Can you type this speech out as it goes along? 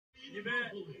You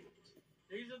bet.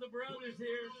 These are the brothers here.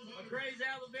 McCray's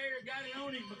elevator got it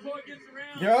on him. McCoy gets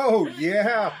around. Oh,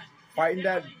 yeah. Fighting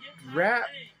that wrap.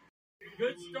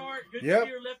 Good start. Good Yep.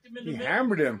 steer. Left him in the He middle.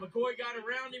 hammered him. McCoy got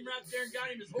around him right there and got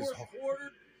him. His horse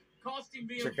quartered. Cost him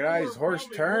being Check it out. His horse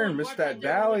turned. Missed that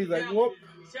dally. Like, whoop.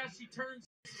 She turns.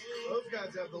 Those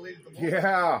guys have the lead at the moment.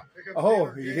 Yeah.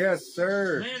 Oh, yes,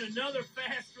 sir. Man, another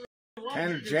fast.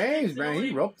 Tanner James, man,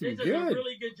 he roped him good. good. A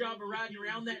really good job of riding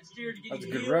around that steer to get That's a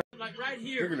him good healed. run. Like right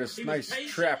here. Look at this nice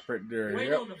trap right there. Wait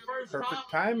Yep. on the first Perfect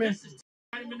top. timing.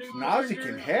 Nazi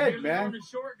can head, man.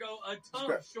 Short go, a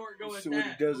tough short go Let's at see what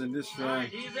that. he does in this run.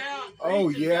 He's out. Oh,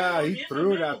 yeah, he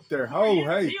threw it out there. Oh,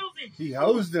 hey, he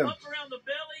hosed him. Up around the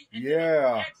belly and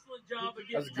Yeah. excellent job of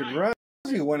That's a getting good tight. run.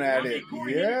 He went at it.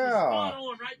 Yeah. Spot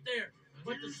on right there.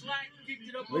 But the slack kicked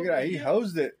it up. Look at that. He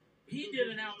hosed it. He did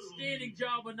an outstanding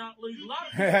job of not losing. A lot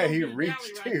of Yeah, he people reached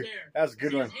right too. there. That's a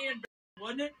good See one. his hand,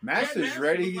 wasn't it? Master's Chad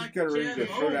ready. was He's like got the ready Chad to of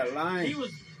throw old. that line. He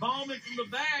was bombing from the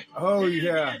back. Oh, Did it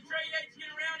yeah. again. Trey Yates get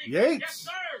around him. Yates. Yes,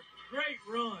 sir. Great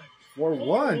run.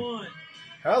 4-1. 4-1.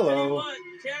 Hello. What,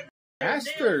 Chad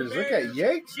Masters. Look at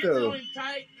Yates, gets though. on him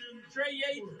tight. Trey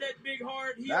Yates, that big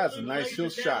hard heel. That's a nice heel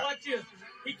shot. Watch this.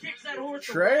 He kicks that horse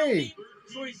Trey. around him,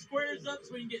 so he squares up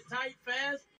so he can get tight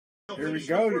fast. Here we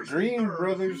go. The Green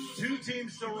brothers. Two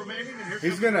teams still remaining. And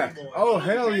He's going to. Oh,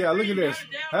 hell yeah. Look at this.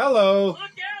 Hello. Look out,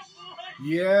 boy.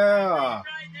 Yeah. Right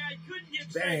now, he couldn't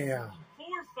get Damn. 4-5.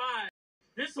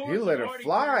 This horse He let is it already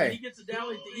fly. turned. He gets a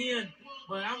dally at the end,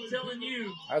 but I'm telling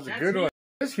you, That's a good one.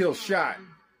 This heel shot.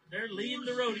 They're leading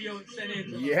the rodeo at San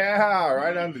Angelo. Yeah.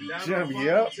 Right on the jump.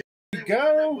 Yep. Here we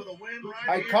go.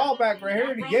 I call back right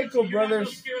here. The Yanko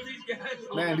brothers.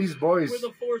 Man, these boys. With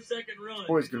a 4-second run.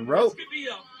 Boys can rope. This could be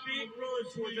a big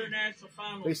run towards their national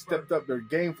final. They stepped up their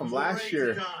game from last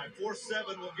year.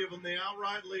 4-7 will give them the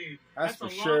outright lead. That's for a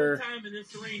sure. long time in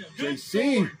this arena. Good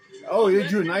JC. sword. Oh, he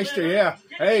did you a nice day. Yeah.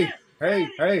 Hey, hey,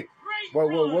 hey. Whoa,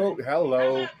 whoa, whoa.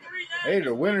 Hello. Hey,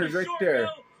 the winner's right there.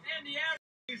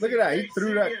 Look at that. He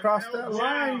threw that across that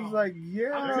line. He's like,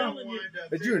 yeah.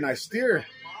 Did you a nice steer.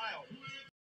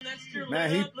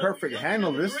 Man, he perfect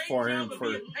handled this for him. For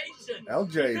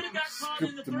LJ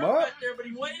scooped him up.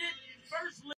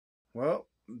 Well,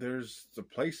 there's the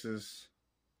places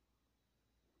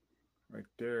right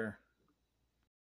there.